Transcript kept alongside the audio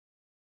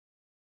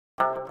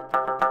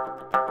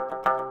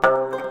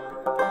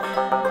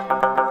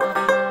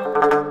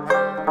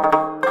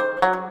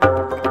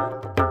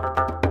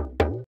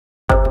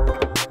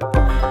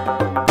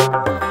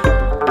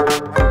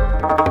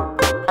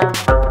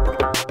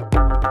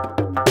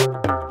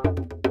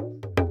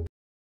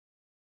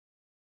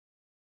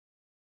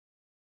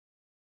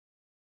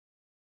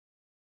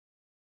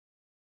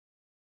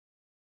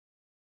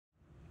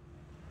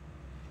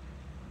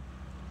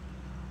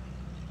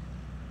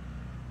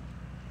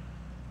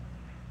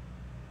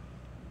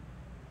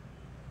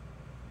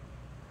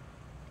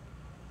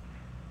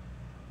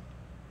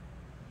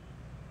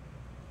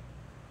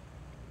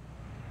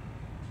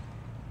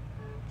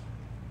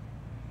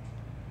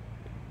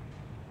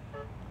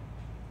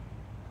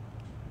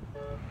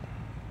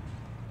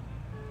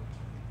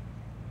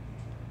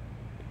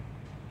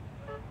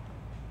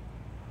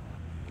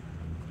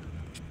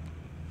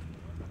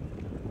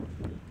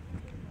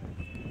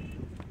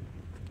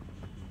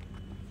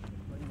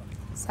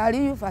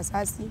Sariyu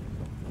Fassasi.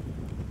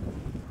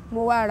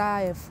 Mo wá ra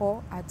ẹ̀fọ́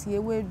àti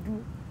ewédú.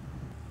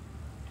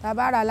 Tá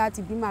bá rà láti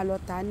bí màá lọ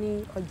tà ní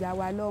ọjà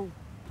wa lọ́hùn.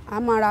 A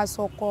máa ra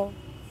ṣọkọ,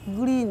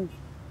 green,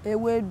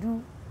 ewédú,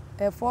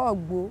 ẹ̀fọ́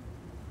ọ̀gbó.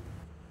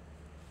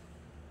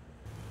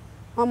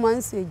 Wọ́n máa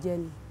ń sè jẹ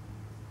ni.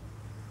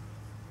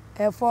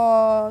 Ẹ̀fọ́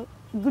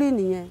green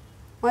yẹn,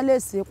 wọ́n lè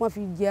sè wọ́n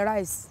fi jẹ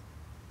rice.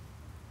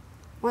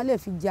 Wọ́n lè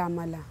fi jẹ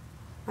àmàlà,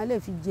 wọ́n lè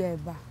fi jẹ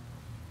ẹ̀bà.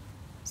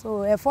 So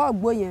ẹ̀fọ́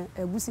ọ̀gbó yẹn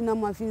ẹ̀gúsí náà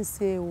máa fi ń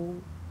ṣe òun.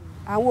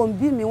 Àwọn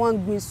òbí mi wọ́n ń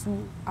gbin iṣu,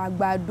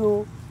 àgbàdo,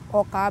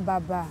 ọkà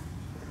bàbà.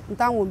 N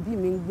táwọn òbí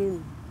mi ń gbin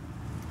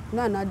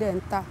náà náà dẹ̀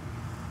ń tà.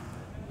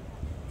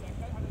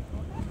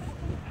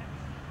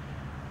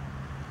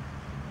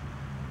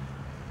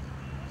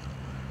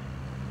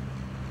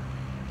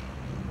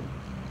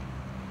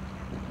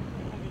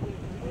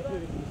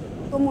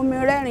 Tó mú mi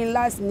rẹ́rìn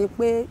láti ni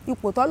pé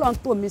ipò tọ́lọ́ ń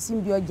tò mí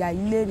síbi ọjà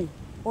ilé ni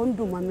ó ń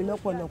dùn mọ́ mi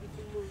lọ́pọ̀lọpọ̀.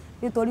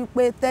 Nítorí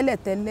pé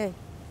tẹ́lẹ̀tẹ́lẹ̀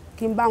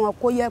kí n bá wọn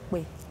kó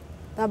yẹ̀pẹ̀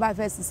tí wọ́n bá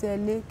fẹ́ ṣiṣẹ́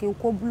ilé kí n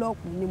kó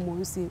búlọ́ọ̀kù ni mò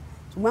ń ṣe.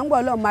 Ṣùgbọ́n gbọ́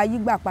Ọlọ́run máa yí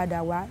gbà padà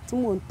wá tí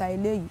mò ń ta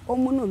eléyìí ó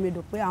múnú mi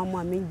dùn pé àwọn ọmọ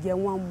mi ń jẹ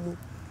wọ́n mu.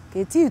 Kì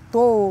í tí ì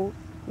tó o,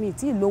 mi ì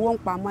tí ì lówó ń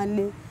pamọ́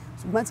lé.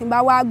 Ṣùgbọ́n tí n bá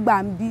wá gbà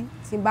ń bí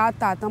tí n bá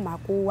tà tán màá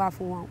kó wá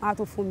fún wọn, wọ́n á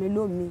tún fún mi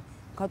lómi.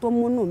 Nǹkan tó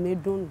múnú mi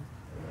dùn nù.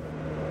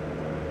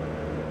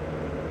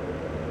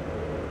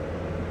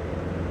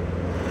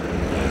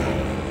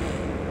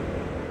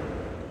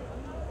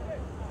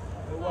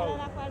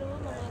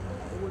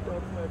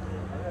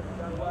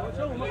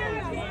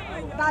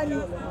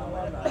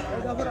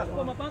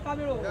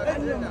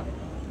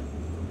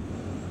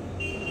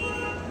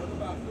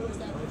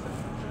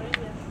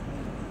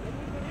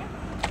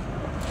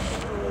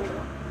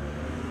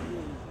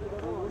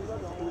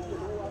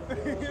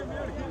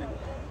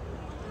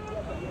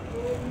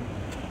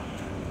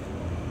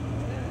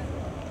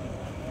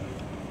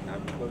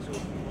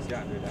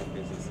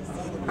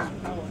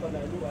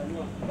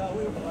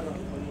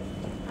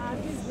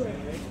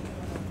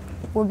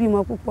 Mo bímọ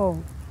púpọ̀,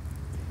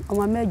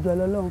 ọmọ 8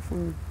 lọ́lọ́run fún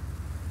mi.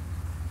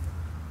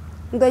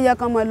 Nítorí yẹ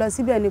kán máa lọ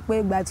síbẹ̀ ni pé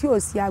ìgbà tí ò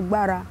sí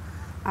agbára,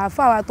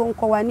 àáfàá wa tó ń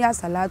kọ́ wa ní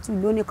àsàlátù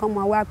ló ní kán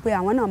máa wá pé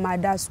àwọn náà máa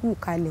dá skul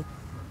kalẹ̀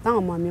táwọn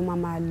ọmọ mi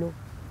máa lọ.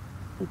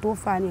 N tó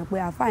fà á ni pé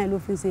àáfàá yẹn ló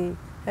fi ṣe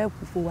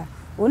ẹ̀kú fún wa.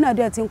 Òun náà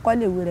dẹ̀ ti ń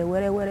kọ́lé ìwé rẹ̀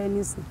wẹ́rẹ́wẹ́rẹ́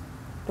nísìn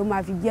tó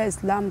máa fi jẹ́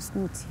Islam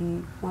skul tí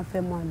wọ́n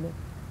fẹ́ máa lọ.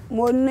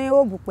 Mo ní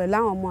òòbù pẹ̀lú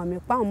àwọn ọmọ mi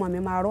pé àwọn ọmọ mi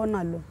máa rọ́nà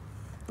lọ.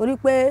 Torí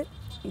pé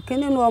ìkín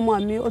nínú ọmọ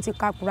mi ó ti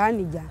ka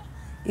Kùránì jà,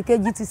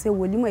 ìkejì ti ṣe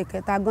wòlímọ̀,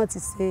 ìkẹta gan ti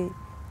ṣe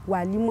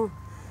wàlímọ̀.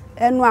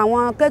 Ẹnu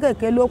àwọn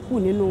kékèké ló kù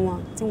nínú wọn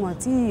tí wọ́n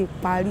ti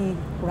parí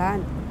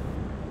Kùránì.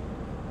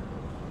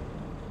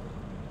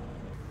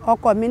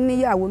 Ọkọ mi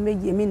níyàwó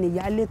méjì, èmi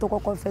níyálé tó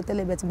kọ́kọ́ fẹ́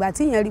tẹ́lẹ̀ bẹ́ẹ̀ tìgbà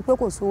tí ìyẹn rí pé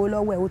kò sówó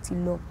lọ́wọ́ ẹ̀ ó ti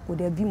lọ, kò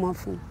dẹ̀ bímọ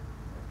fún un.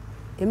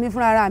 Èmi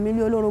fúnra ara mi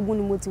ilé olórogún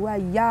ni mo ti wá,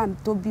 ìyá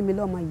tó bí mi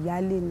lọ́mọ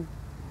ìyálé ni.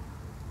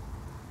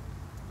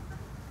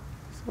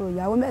 So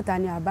ìyàwó 3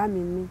 ni àbá mi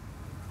ní.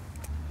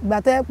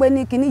 Ìgbà tó yẹ pé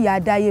ní kíní ìyá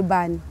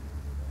àdáyébá ni.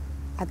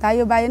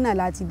 Àtayébáyé náà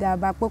láti dá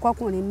bá pé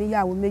kọkùnrin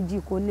níyàwó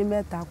 2 kó ní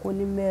 3 kó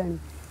ní 4.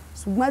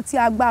 Ṣùgbọ́n tí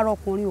agbára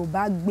ọkùnrin ò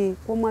bá gbé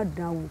kó mọ̀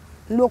dán wò.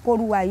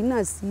 Lókoruwa yìí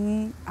náà sí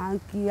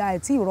àǹkí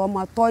àìtí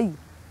ìrọmọ tọ́ yìí.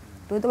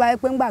 Tó bá yẹ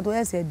pé ńgbà tó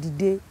ẹsẹ̀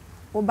dìde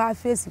ó bá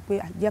fèsì pé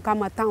jẹ́ ká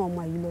máa táwọn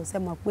ọmọ yìí lọ ṣe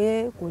mọ̀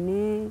pé kò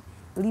ní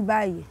rí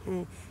báyìí.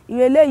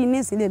 Ìrẹ̀lẹ̀ yìí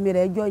nísìlẹ̀ mi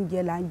rẹ̀ jọ ń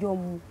jẹ là ń jọ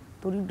mu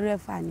torí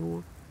dírẹ́fà ni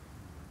wọ́n.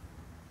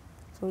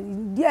 So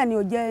díẹ̀ ni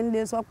ò jẹ́ ń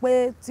lè sọ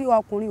pé tí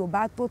ọkùnrin ò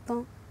bá tó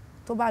tán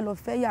tó bá lọ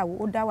fẹ́ yàwó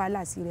ó dá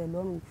wàhálà sí rẹ̀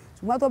lọ́rùn.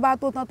 Ṣùgbọ́n tó bá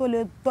tó tán tó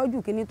lè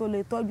tọ́jú kíní tó lè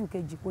tọ́jú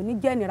kejì kò ní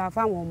jẹ́ ìnira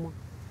fáwọn ọmọ.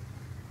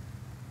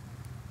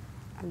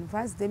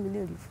 Àlùfáàsì tèmi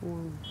lè rí fún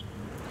wọn.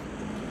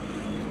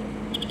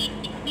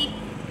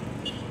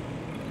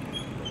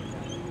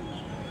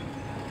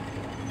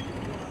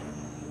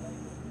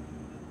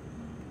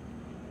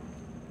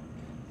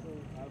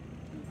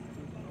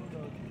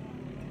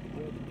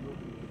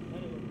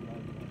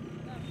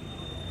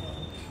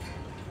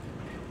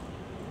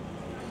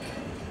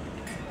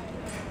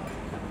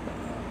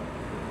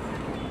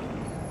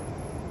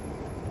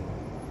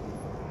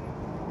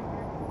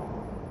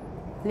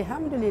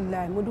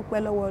 Alhamdulillah, mo dúpẹ́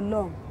lọ́wọ́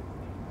Ọlọ́run.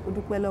 Mo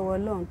dúpẹ́ lọ́wọ́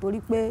Ọlọ́run torí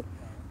pé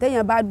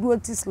téèyàn bá dúró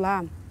ti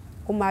Islam,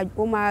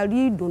 ó máa rí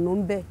ìdùnnú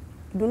ń bẹ.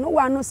 Ìdùnnú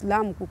wà nínú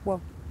Islam púpọ̀.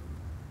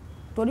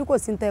 Torí kò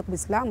sí ń tẹ́ pé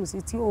Islam sí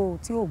tí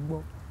ò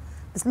gbọ́.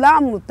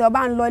 Islam tó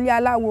bá ń lọ ilé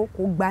aláwo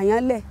kò gbà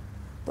yán lẹ̀.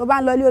 Tó bá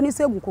ń lọ ilé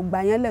oníṣègùn kò gbà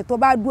yán lẹ̀. Tó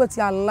bá dúró ti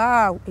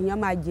Allah, èèyàn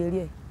máa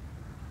jèrè ẹ̀.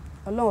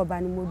 Ọlọ́run ọba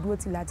ni mo dúró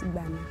ti láti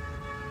gbà mí.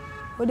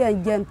 Ó dẹ̀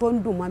ń jẹ́ n tó ń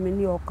dùn mọ́ mi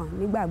ní ọkàn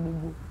nígbà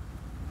gbogbo.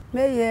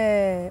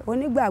 Méye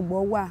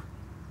onígbàgbọ́ wà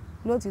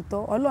lótìtọ́.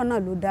 Ọlọ́run náà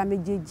ló dá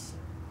méjèèjì.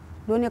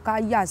 Ló ní ká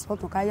yà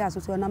sọ́tún ká yà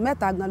sósì. Ọ̀nà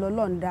mẹ́ta gan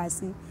lọ́lọ́run dá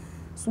sí.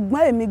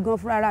 Ṣùgbọ́n èmi gan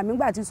fúnra ra mi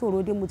nígbà tí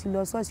ṣòro dé mo ti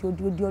lọ ṣọ́ọ̀ṣì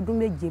odi ọdún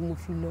 7 mo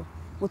fi lọ.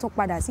 Mo tún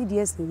padà sí ìdí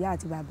ẹ̀sìn ìyá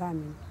àti bàbá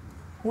mi.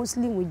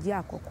 Muslim jẹ́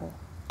àkọ́kọ́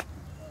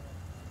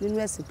nínú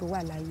ẹ̀sìn tó wà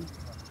láyé.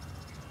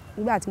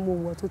 Nígbà tí mo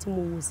wọ̀ tó tí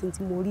mo wò sí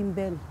tí mo rí ń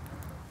bẹ̀rẹ̀.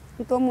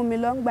 Ní tó mú mi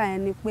lọ ńgbà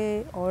yẹn ni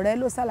pé ọ̀rẹ́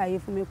ló ṣàlàyé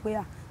fún mi pé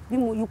bí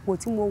ipò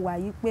tí mo wà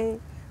yìí pé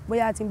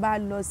bóyá tí n bá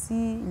lọ sí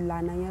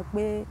ìlànà yẹn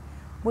pé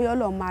bóyá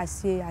Ọlọ́run máa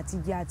ṣe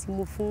àtijẹ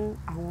àtimu fún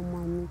àwọn ọmọ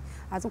mi.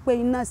 Àti pé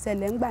iná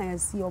ṣẹlẹ̀ ńgbà yẹn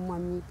sí ọmọ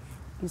mi.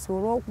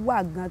 Ìṣòro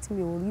wà gan tí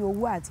mi ò rí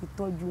owó àti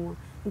tọ́jú wọn.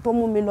 Ní tó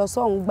mú mi lọ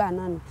sọ́hùn gbà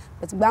náà ni.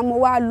 Ìgbà mo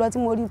wá lọ tí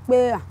mo rí pé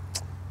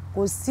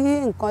kò sí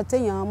nǹkan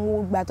téèyàn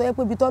mú gbà tó yẹ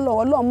pé ibi tó lọ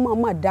Ọlọ́run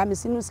mọ̀ọ́mọ̀ dá mi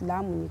sínú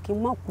Ìsìlámù ni kí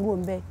n mọ̀ kúrò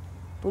ńbẹ̀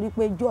torí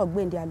pé ijó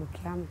ọ̀gbẹ́ndì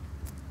àlùkìyámà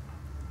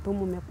tó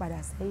mú mi padà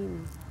sẹ́yìn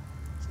ni.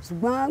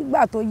 Ṣùgbọ́n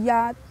gbà tó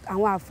yá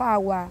àwọn àfáà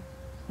wa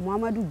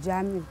Muhammadu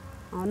Jamiu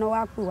àwọn náà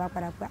wá pè wá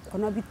padà pé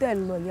ọ̀nà bí tẹ́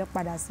ń lọ yẹ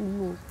padà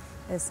sínú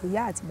ẹ̀sìn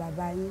ìyá àti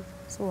bàbá yín.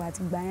 So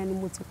àti gbà yẹn ni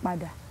mo ti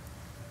padà.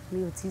 Mi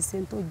ò tí ì ṣe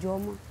tó jọ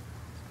mọ́.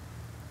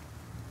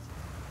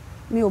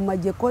 Mi ò mọ̀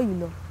jẹ́kọ́ yìí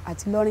lọ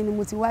àti Ìlọrin ni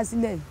mo ti wá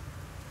sílẹ̀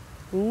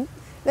yìí.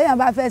 Léèyàn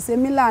bá fẹ́ ṣe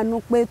mí láàánú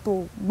pé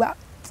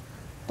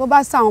tó bá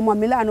ṣàwọn ọmọ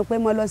mi láàánú pé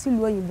mo lọ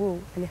sílùú òyìnbó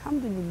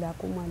alhamdulillah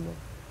kó máa lọ.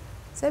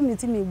 Sẹ́mi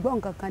tí mi gbọ́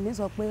nǹkan kan ní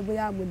sọ pé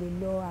bóyá mo lè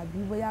lọ àbí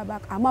bóyá bá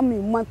àmọ́ mi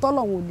mọ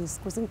tọ́lọ́hun ò lè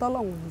kò sí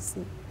tọ́lọ́hun ò lè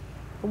ṣe.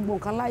 Gbogbo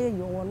nǹkan láyé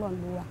ìyọ̀wọ́ Ọlọ́run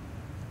ló wà.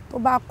 Tó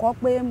bá kọ́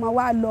pé mo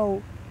wá lọ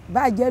o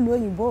bá jẹ́ lu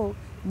òyìnbó o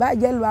bá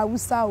jẹ́ lu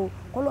Haúsá o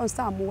k'Ọlọ́run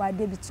ṣàmú wa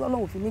débi tí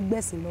Ọlọ́run fi ní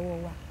gbẹ̀sìn lọ́wọ́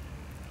wa.